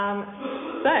Um,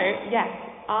 yes,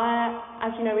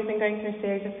 as you know, we've been going through a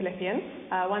series of Philippians,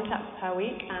 one chapter per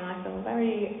week, and I feel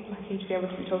very lucky to be able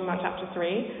to be talking about chapter 3,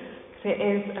 because it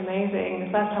is amazing.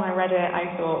 The first time I read it,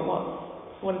 I thought,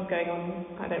 what is going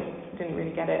on? I didn't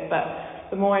really get it, but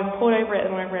the more I've pored over it,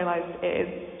 the more I've realised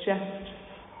it just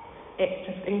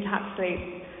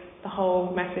encapsulates the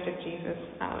whole message of Jesus.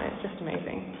 It's just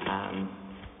amazing.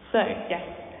 Yes.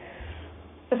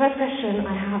 The first question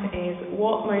I have is,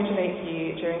 what motivates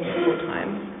you during difficult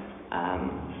times?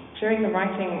 During the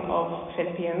writing of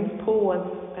Philippians, Paul was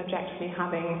objectively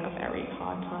having a very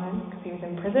hard time because he was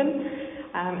in prison,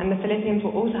 and the Philippians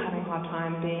were also having a hard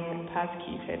time being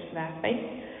persecuted for their faith.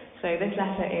 So this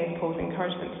letter is Paul's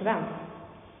encouragement to them.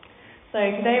 So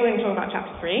today we're going to talk about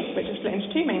chapter 3, which is split into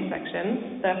two main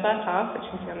sections. The first half, which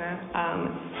you can see on there,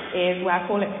 is where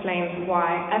Paul explains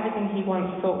why everything he once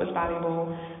thought was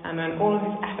valuable and all of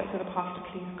his efforts in the past to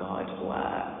please God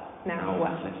were now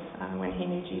worthless when he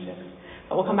knew Jesus.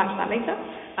 But we'll come back to that later.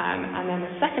 And then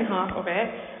the second half of it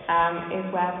is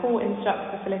where Paul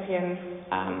instructs the Philippians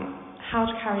how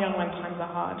to carry on when times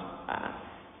are hard.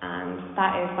 And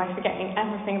that is by forgetting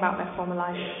everything about their former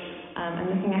life and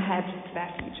looking ahead to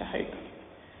their future hope.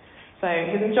 So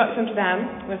his instruction to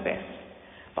them was this: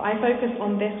 but I focus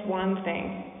on this one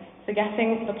thing,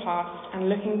 forgetting the past and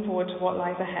looking forward to what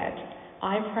lies ahead.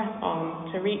 I press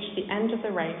on to reach the end of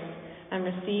the race and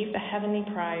receive the heavenly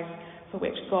prize for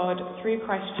which God, through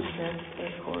Christ Jesus,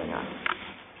 is calling us.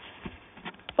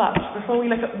 But before we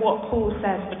look at what Paul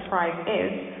says the prize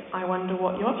is, I wonder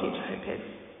what your future hope is.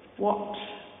 What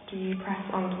do you press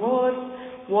on towards?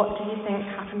 What do you think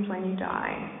happens when you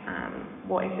die?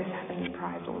 What is this heavenly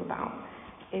prize all about?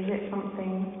 Is it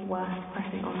something worth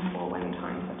pressing on for when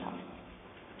times are tough?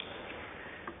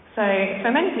 So,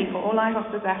 for many people, life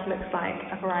after death looks like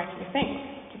a variety of things.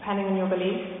 Depending on your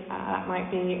beliefs, that might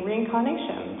be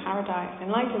reincarnation, paradise,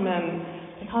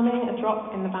 enlightenment, becoming a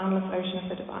drop in the boundless ocean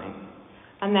of the divine.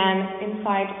 And then,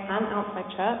 inside and outside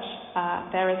church,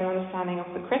 there is an understanding of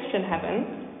the Christian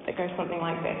heaven that goes something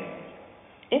like this.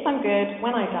 If I'm good,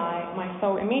 when I die, my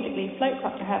soul immediately floats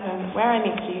up to heaven, where I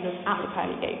meet Jesus at the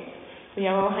pearly gates. We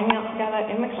are all hanging out together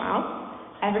in the clouds.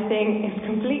 Everything is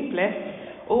complete bliss.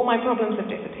 All my problems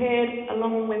have disappeared,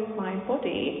 along with my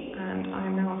body, and I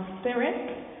am now spirit,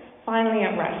 finally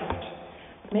at rest.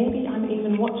 Maybe I'm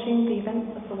even watching the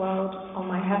events of the world on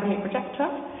my heavenly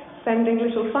projector, sending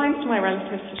little signs to my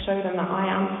relatives to show them that I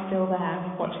am still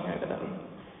there, watching over them.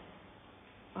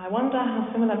 I wonder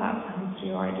how similar that sounds to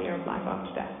your idea of life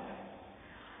after death.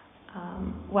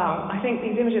 Well, I think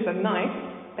these images are nice.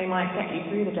 They might get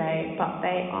you through the day, but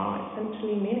they are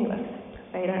essentially meaningless.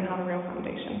 They don't have a real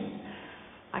foundation.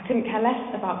 I couldn't care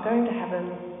less about going to heaven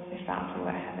if that's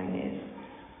where heaven is.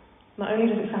 Not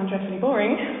only does it sound dreadfully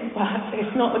boring, but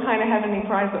it's not the kind of heavenly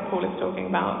prize that Paul is talking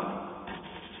about.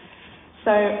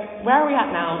 So, where are we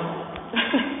at now?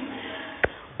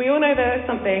 We all know there is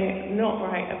something not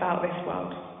right about this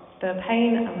world. The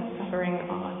pain and the suffering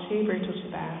are too brutal to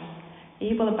bear.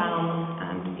 Evil abounds,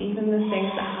 and even the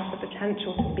things that have the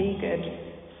potential to be good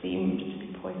seem to be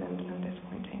poisoned and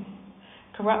disappointing.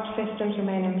 Corrupt systems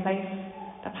remain in place.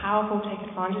 The powerful take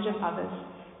advantage of others.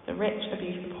 The rich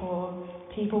abuse the poor.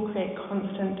 People create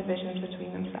constant divisions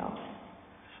between themselves.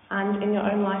 And in your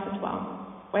own life as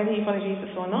well. Whether you follow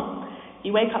Jesus or not,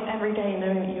 you wake up every day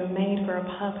knowing that you were made for a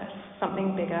purpose,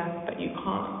 something bigger, but you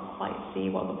can't quite see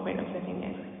what the point of living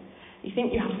is. You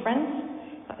think you have friends,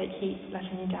 but they keep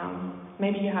letting you down.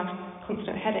 Maybe you have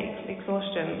constant headaches,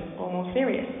 exhaustion, or more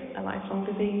serious, a lifelong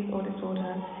disease or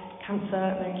disorder,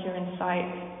 cancer, no cure in sight.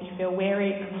 You feel weary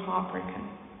and heartbroken.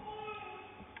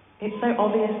 It's so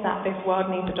obvious that this world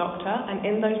needs a doctor, and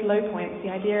in those low points, the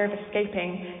idea of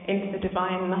escaping into the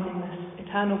divine nothingness,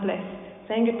 eternal bliss,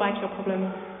 saying goodbye to your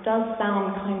problems, does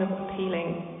sound kind of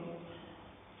appealing.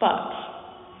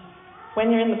 But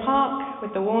when you're in the park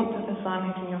with the warmth of the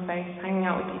sun hitting your face, hanging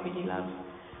out with people you love,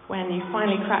 when you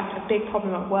finally cracked a big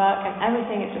problem at work and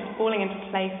everything is just falling into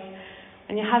place,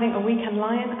 and you're having a weekend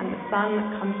lie-in and the sun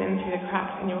comes in through the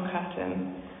cracks in your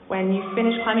curtain, when you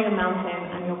finish climbing a mountain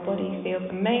and your body feels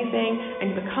amazing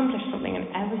and you've accomplished something and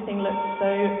everything looks so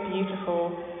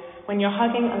beautiful, when you're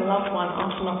hugging a loved one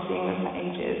after not seeing them for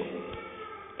ages.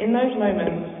 In those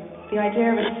moments, the idea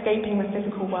of escaping the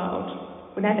physical world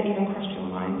would never even cross your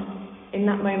mind. In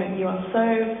that moment, you are so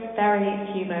very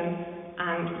human,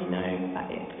 and you know that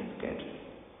it is good.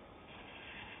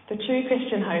 The true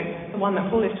Christian hope, the one that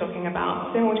Paul is talking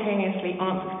about, simultaneously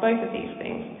answers both of these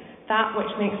things: that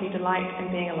which makes you delight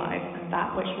in being alive, and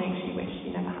that which makes you wish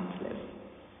you never had to live.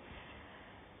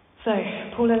 So,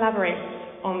 Paul elaborates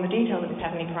on the details of his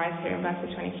heavenly prize here in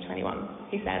verses 20 to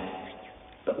 21. He says,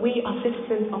 But we are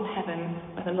citizens of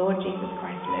heaven, where the Lord Jesus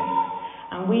Christ lives,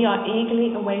 and we are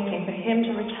eagerly awaiting for him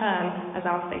to return as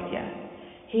our Saviour.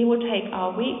 He will take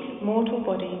our weak, mortal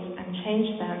bodies and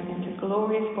change them into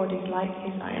glorious bodies like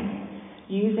his own,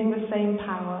 using the same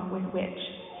power with which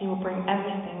he will bring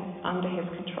everything under his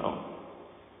control.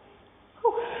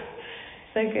 Whew.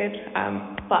 So good.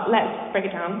 But let's break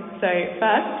it down. So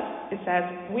first, it says,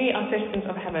 we are citizens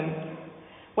of heaven.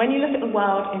 When you look at the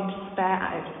world in despair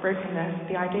at its brokenness,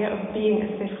 the idea of being a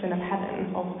citizen of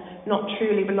heaven, of not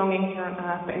truly belonging here on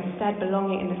earth, but instead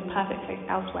belonging in this perfect place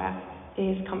elsewhere,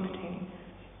 is comforting.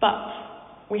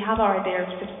 But we have our idea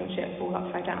of citizenship all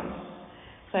upside down.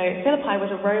 So Philippi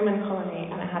was a Roman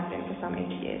colony, and it had been for some 80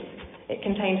 years. It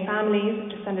contained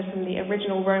families descended from the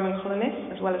original Roman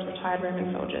colonists, as well as retired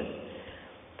Roman soldiers.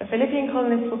 The Philippian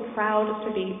colonists were proud to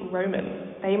be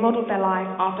Roman. They modelled their life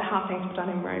after how things were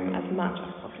done in Rome as much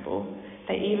as possible.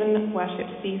 They even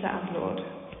worshipped Caesar as Lord.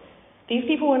 These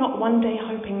people were not one day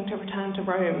hoping to return to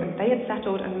Rome. They had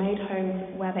settled and made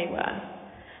homes where they were.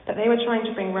 But they were trying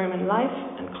to bring Roman life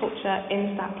and culture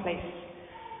into that place.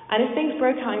 And if things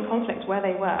broke out in conflict where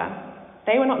they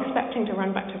were not expecting to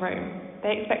run back to Rome.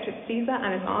 They expected Caesar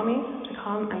and his armies to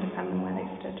come and defend them where they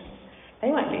stood. They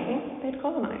weren't leaving, they'd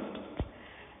colonised.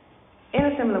 In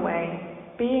a similar way,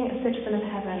 being a citizen of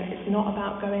heaven is not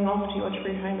about going off to your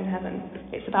true home in heaven.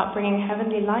 It's about bringing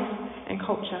heavenly life and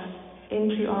culture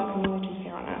into our communities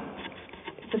here on earth.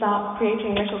 It's about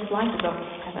creating little slices of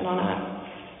heaven on earth.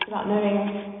 It's about knowing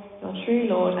your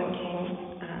true Lord and King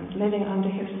and living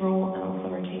under his rule and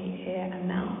authority here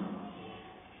and now.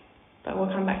 But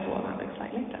we'll come back to what that looks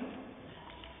like later.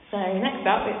 So next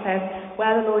up it says,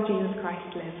 where the Lord Jesus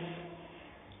Christ lives.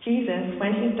 Jesus,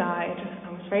 when he died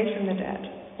and was raised from the dead,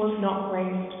 was not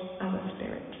raised as a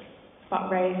spirit, but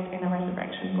raised in a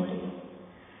resurrection body.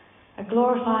 A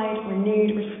glorified,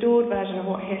 renewed, restored version of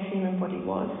what his human body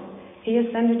was. He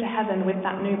ascended to heaven with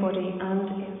that new body and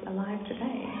is alive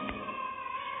today.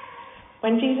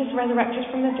 When Jesus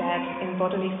resurrected from the dead in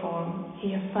bodily form,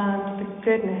 he affirmed the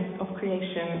goodness of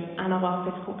creation and of our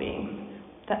physical beings,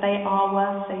 that they are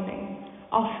worth saving.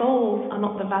 Our souls are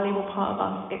not the valuable part of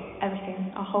us, it's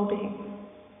everything, our whole being.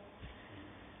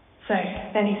 So,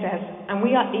 then he says, and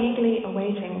we are eagerly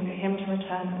awaiting for him to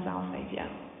return as our Saviour.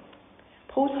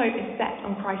 Paul's hope is set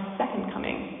on Christ's second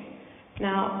coming.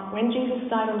 Now, when Jesus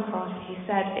died on the cross, he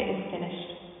said, it is finished.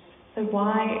 So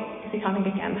why is he coming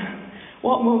again?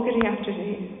 What more could he have to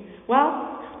do?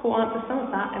 Well, Paul answers some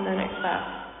of that in the next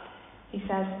verse. He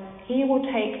says, he will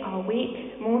take our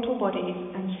weak, mortal bodies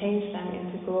and change them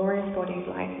into glorious bodies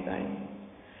like his own.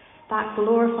 That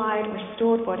glorified,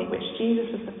 restored body, which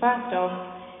Jesus was the first of,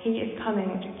 he is coming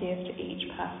to give to each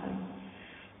person.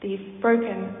 These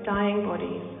broken, dying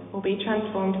bodies will be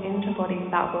transformed into bodies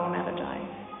that will never die.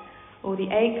 All the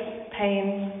aches,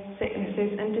 pains,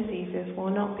 sicknesses and diseases will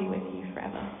not be with you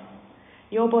forever.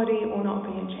 Your body will not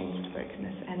be in chains to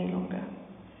brokenness any longer.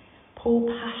 Paul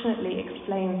passionately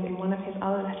explains in one of his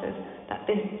other letters that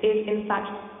this is in fact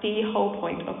the whole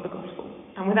point of the gospel,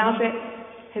 and without it,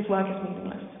 his work is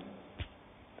meaningless.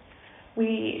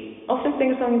 We often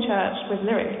sing a song in church with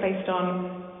lyrics based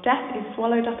on death is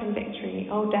swallowed up in victory,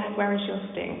 oh death, where is your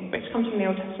sting, which comes from the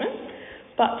Old Testament.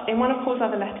 But in one of Paul's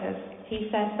other letters, he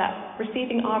says that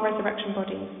receiving our resurrection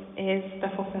bodies is the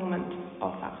fulfillment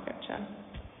of that scripture.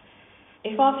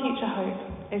 If our future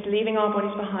hope is leaving our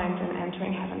bodies behind and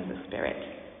entering heaven as a spirit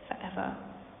forever,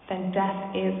 then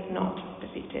death is not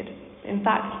defeated. In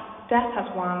fact, death has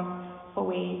won, for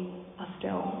we are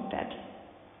still dead.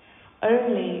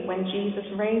 Only when Jesus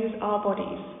raises our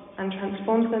bodies and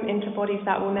transforms them into bodies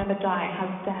that will never die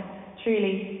has death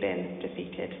truly been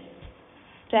defeated.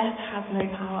 Death has no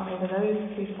power over those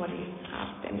whose bodies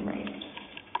have been raised.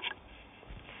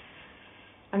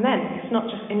 And then, it's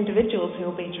not just individuals who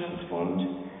will be transformed.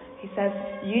 He says,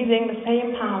 using the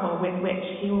same power with which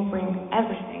he will bring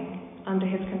everything under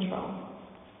his control.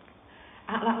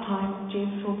 At that time,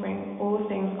 Jesus will bring all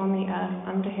things on the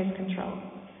earth under his control.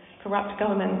 Corrupt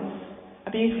governments,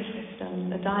 abusive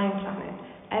systems, a dying planet,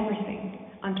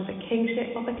 everything under the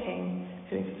kingship of a king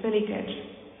who is fully good,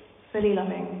 fully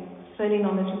loving, fully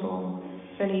knowledgeable,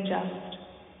 fully just,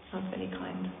 and fully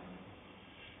kind.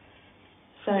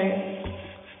 So,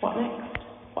 what next?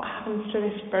 What happens to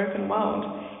this broken world?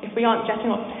 If we aren't jetting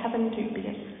off to heaven to be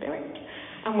a spirit,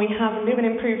 and we have new and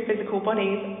improved physical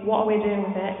bodies, what are we doing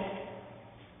with it?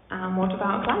 And what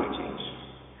about climate change?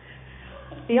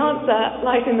 The answer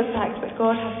lies in the fact that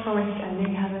God has promised a new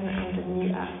heaven and a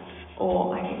new earth,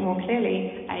 or, I think more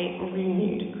clearly, a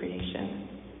renewed creation.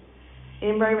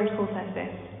 In Romans, Paul says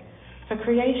this, "For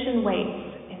creation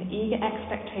waits in in eager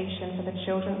expectation for the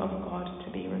children of God to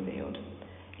be revealed,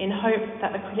 in hope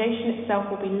that the creation itself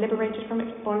will be liberated from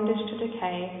its bondage to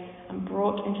decay and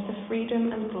brought into the freedom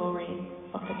and glory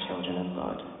of the children of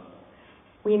God.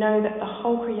 We know that the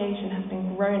whole creation has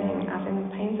been groaning as in the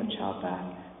pains of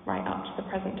childbirth right up to the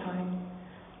present time.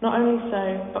 Not only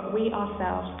so, but we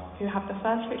ourselves, who have the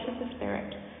first fruits of the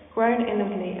Spirit, groan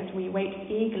inwardly as we wait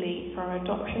eagerly for our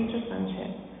adoption to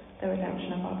sonship, the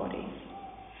redemption of our bodies.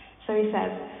 So he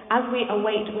says, as we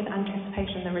await with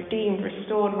anticipation the redeemed,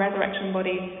 restored resurrection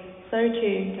bodies, so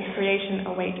too does creation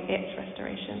await its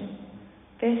restoration.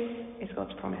 This is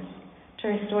God's promise, to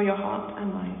restore your heart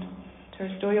and mind, to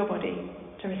restore your body,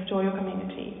 to restore your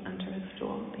community, and to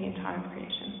restore the entire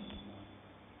creation.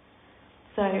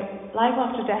 So, life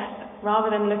after death, rather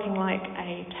than looking like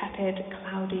a tepid,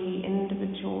 cloudy,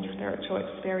 individual spiritual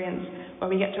experience where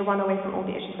we get to run away from all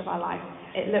the issues of our life,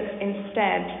 it looks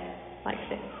instead like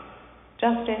this: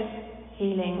 justice,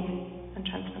 healing, and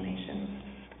transformation.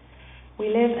 We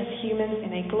live as humans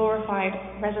in a glorified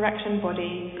resurrection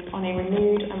body on a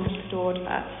renewed and restored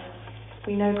earth.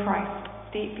 We know Christ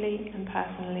deeply and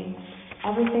personally.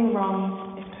 Everything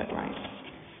wrong is put right.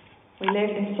 We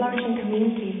live in flourishing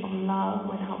communities of love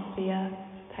without fear,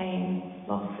 pain,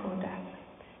 loss, or death.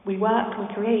 We work, we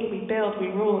create, we build, we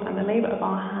rule, and the labour of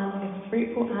our hands is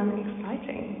fruitful and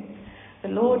exciting. The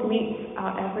Lord meets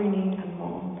our every need and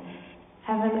more.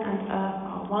 Heaven and earth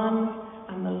are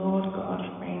one, and the Lord God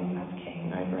reigns as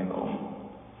King over it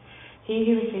all. He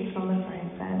who receives from the throne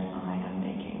said, I am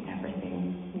making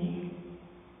everything new.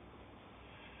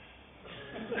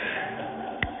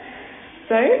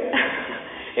 So,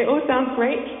 it all sounds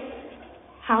great.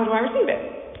 How do I receive it?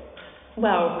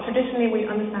 Well, traditionally we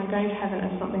understand going to heaven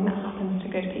as something that happens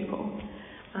to good people.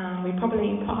 We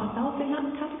probably put ourselves in that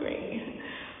category.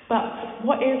 But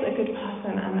what is a good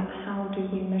person and how do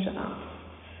we measure that?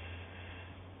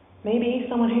 Maybe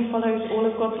someone who follows all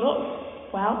of God's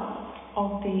laws. Well,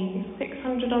 of the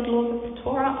 600-odd laws of the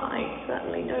Torah, I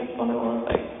certainly don't follow all of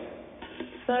those.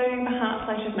 So perhaps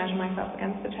I should measure myself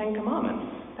against the Ten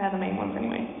Commandments. They're the main ones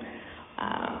anyway.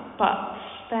 But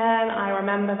then I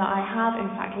remember that I have in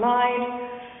fact lied,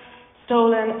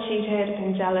 stolen, cheated,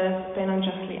 been jealous, been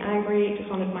unjustly angry,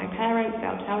 dishonoured my parents.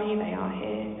 They'll tell you, they are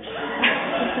here.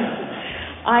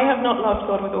 I have not loved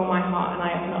God with all my heart, and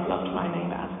I have not loved my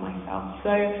neighbour as myself.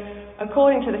 So,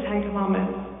 according to the Ten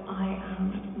Commandments, I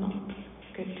am not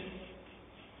good.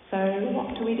 So,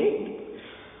 what do we do?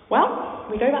 Well,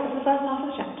 we go back to the first half of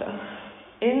the chapter.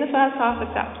 In the first half of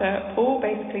the chapter, Paul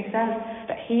basically says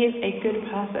that he is a good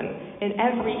person in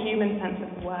every human sense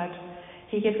of the word.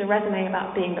 He gives a resume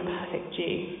about being the perfect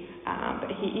Jew,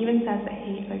 but he even says that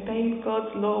he obeys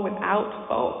God's law without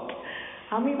fault.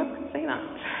 How many of us can say that?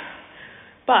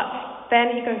 But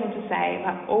then he goes on to say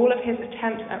that all of his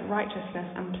attempts at righteousness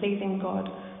and pleasing God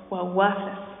were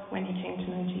worthless when he came to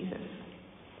know Jesus.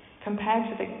 Compared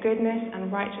to the goodness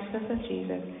and righteousness of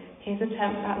Jesus, his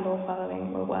attempts at law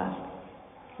following were worth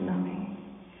nothing.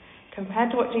 Compared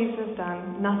to what Jesus has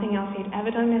done, nothing else he'd ever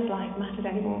done in his life mattered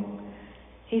anymore.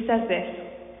 He says this: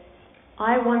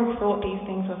 I once thought these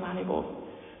things were valuable,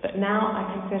 but now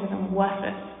I consider them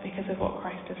worthless because of what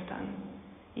Christ has done.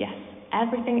 Yes,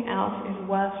 everything else is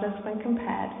worthless when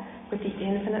compared with the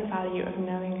infinite value of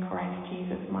knowing Christ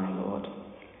Jesus, my Lord.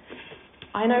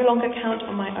 I no longer count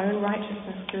on my own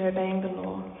righteousness through obeying the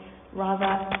law. Rather,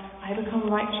 I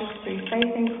become righteous through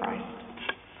faith in Christ.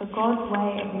 For God's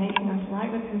way of making us right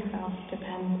with himself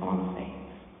depends on faith.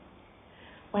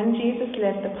 When Jesus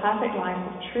lived the perfect life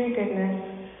of true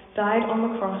goodness, died on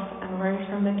the cross and rose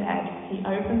from the dead, he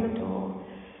opened the door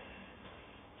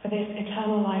for this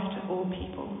eternal life to all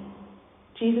people.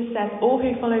 Jesus says, all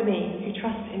who follow me, who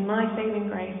trust in my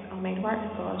saving grace, are made right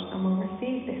with God and will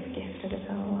receive this gift of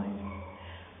eternal life.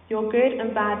 Your good and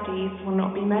bad deeds will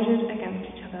not be measured against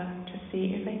each other to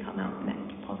see if they come out net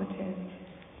positive.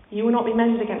 You will not be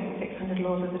measured against the 600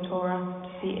 laws of the Torah to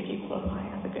see if you qualify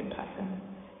as a good person.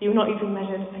 You will not even be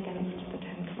measured against the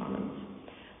Ten Commandments.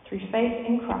 Through faith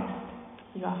in Christ,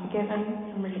 you are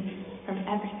forgiven and released from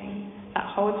everything that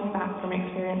holds you back from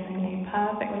experiencing a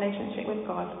perfect relationship with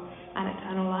God and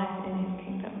eternal life in his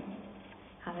kingdom.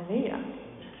 Hallelujah.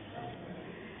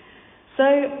 So,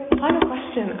 the final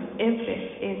question is this,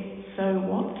 is so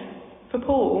what? For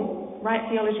Paul, right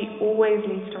theology always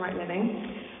leads to right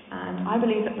living. And I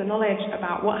believe that the knowledge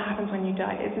about what happens when you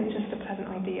die isn't just a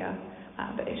pleasant idea,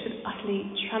 but it should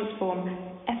utterly transform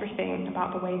everything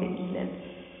about the way that you live.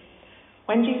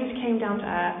 When Jesus came down to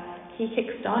earth, he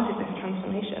kick-started this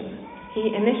transformation.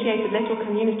 He initiated little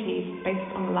communities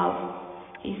based on love.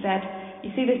 He said,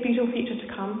 you see this beautiful future to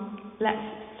come? Let's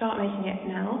start making it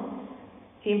now.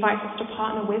 He invites us to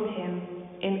partner with him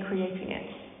in creating it.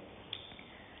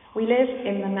 We live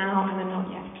in the now and the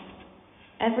not yet.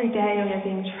 Every day we are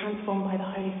being transformed by the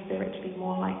Holy Spirit to be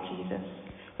more like Jesus,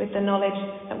 with the knowledge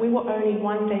that we will only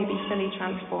one day be fully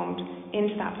transformed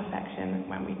into that perfection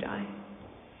when we die.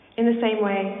 In the same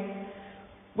way,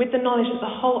 with the knowledge that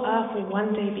the whole earth will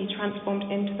one day be transformed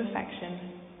into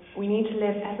perfection, we need to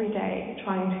live every day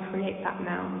trying to create that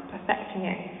now, perfecting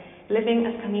it, living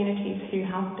as communities who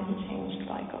have been changed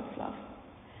by God's love.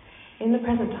 In the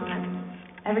present time,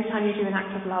 every time you do an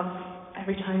act of love,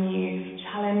 every time you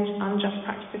challenge unjust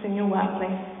practices in your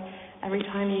workplace, every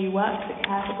time you work to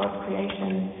care for God's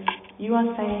creation, you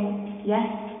are saying yes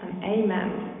and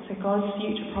amen to God's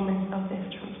future promise of this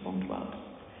transformed world.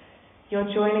 You're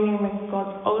joining in with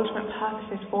God's ultimate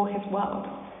purposes for his world,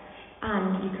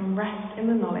 and you can rest in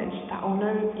the knowledge that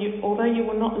although you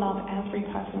will not love every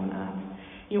person on earth,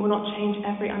 you will not change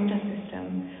every unjust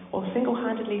system, or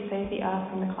single-handedly save the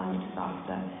earth from the climate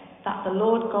disaster, that the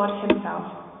Lord God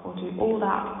himself will do all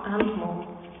that and more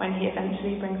when he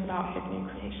eventually brings about his new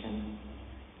creation.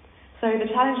 So the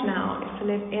challenge now is to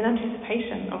live in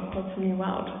anticipation of God's new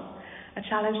world, a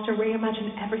challenge to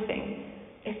reimagine everything.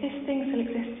 If this thing still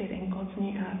existed in God's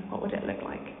new earth, what would it look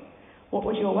like? What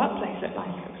would your workplace look like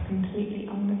if it was completely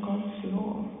under God's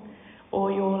law?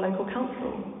 Or your local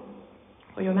council?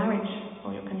 Or your marriage?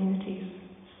 Or your communities?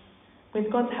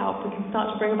 With God's help, we can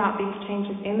start to bring about these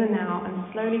changes in the now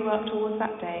and slowly work towards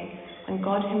that day when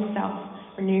God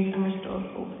himself renews and restores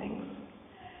all things.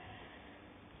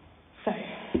 So,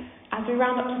 as we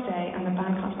round up today and the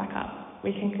band comes back up,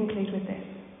 we can conclude with this.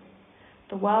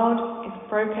 The world is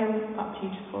broken but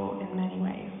beautiful in many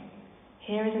ways.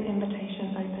 Here is an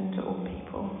invitation open to all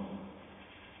people.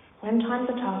 When times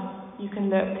are tough, you can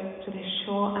look to this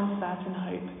sure and certain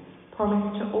hope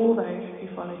promised to all those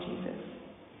who follow Jesus.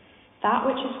 That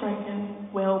which is broken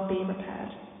will be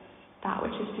repaired. That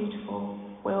which is beautiful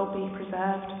will be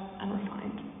preserved and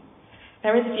refined.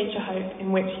 There is future hope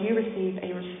in which you receive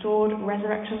a restored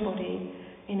resurrection body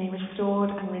in a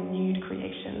restored and renewed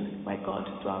creation where God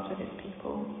dwells with his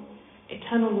people.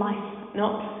 Eternal life,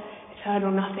 not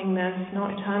eternal nothingness,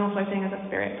 not eternal floating as a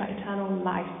spirit, but eternal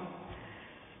life.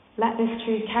 Let this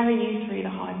truth carry you through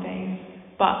the hard days,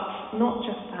 but not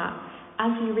just that.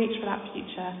 As you reach for that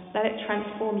future, let it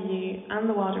transform you and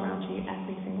the world around you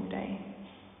every single day.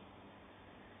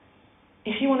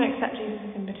 If you want to accept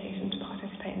Jesus' invitation